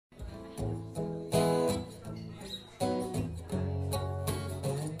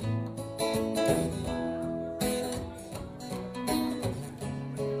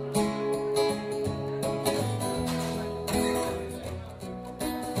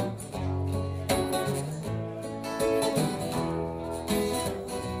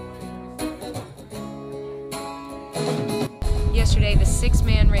yesterday, the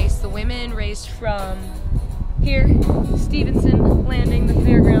 6-man race. The women raced from here, Stevenson landing, the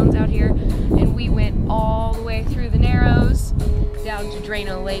fairgrounds out here, and we went all the way through the Narrows down to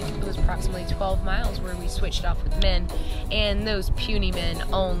Drano Lake. It was approximately 12 miles where we switched off with men, and those puny men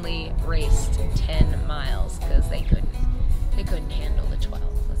only raced 10 miles because they couldn't handle the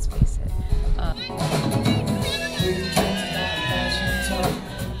 12, let's face it.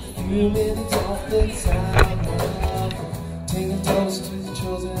 Take a toast to the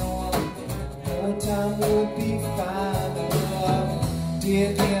chosen one. No time will be fine.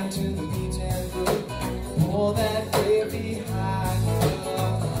 Dig into the beach and blue. Pour that way behind.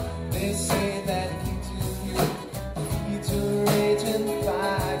 They say that it keeps you new. Keeps you raging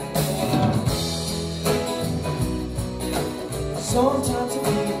fire. Sometimes I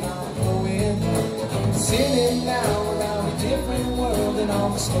feel I'm going, sitting down around a different world, and all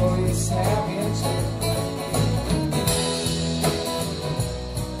the stories have been told.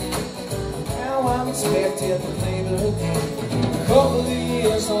 I'm expecting to play the game. A couple of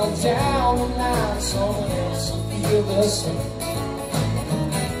years on down the line, someone else will feel the same.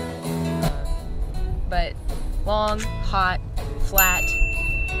 But long, hot, flat,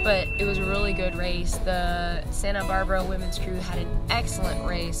 but it was a really good race. The Santa Barbara women's crew had an excellent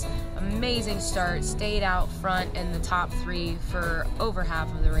race, amazing start, stayed out front in the top 3 for over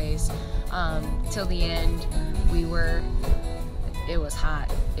half of the race. Till the end, it was hot,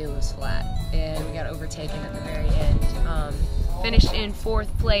 it was flat, and we got overtaken at the very end. Finished in 4th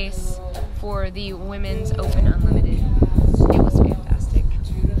place for the Women's Open Unlimited. It was fantastic.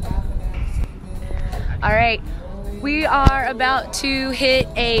 Alright, we are about to hit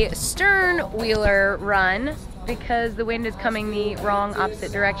a stern wheeler run because the wind is coming the wrong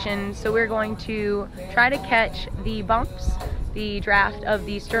opposite direction, so we're going to try to catch the bumps. The draft of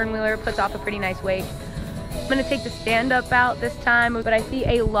the stern wheeler puts off a pretty nice wake. I'm going to take the stand-up out this time, but I see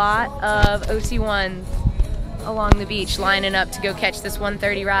a lot of OC1s along the beach lining up to go catch this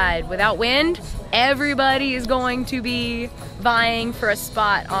 130 ride. Without wind, everybody is going to be vying for a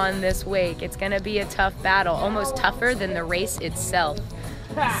spot on this wake. It's going to be a tough battle, almost tougher than the race itself.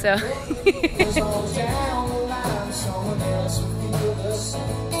 So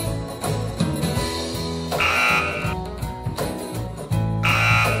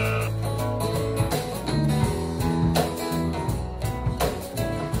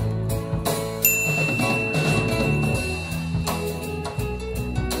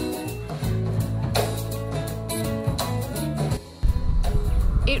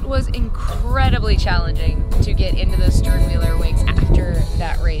it was incredibly challenging to get into those stern wheeler wakes after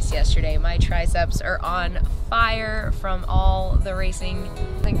that race yesterday. My triceps are on fire from all the racing.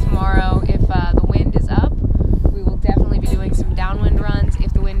 I think tomorrow, if the wind is up, we will definitely be doing some downwind runs.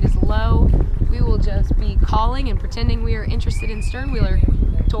 If the wind is low, we will just be calling and pretending we are interested in stern wheeler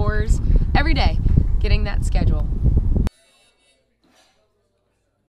tours every day, getting that schedule.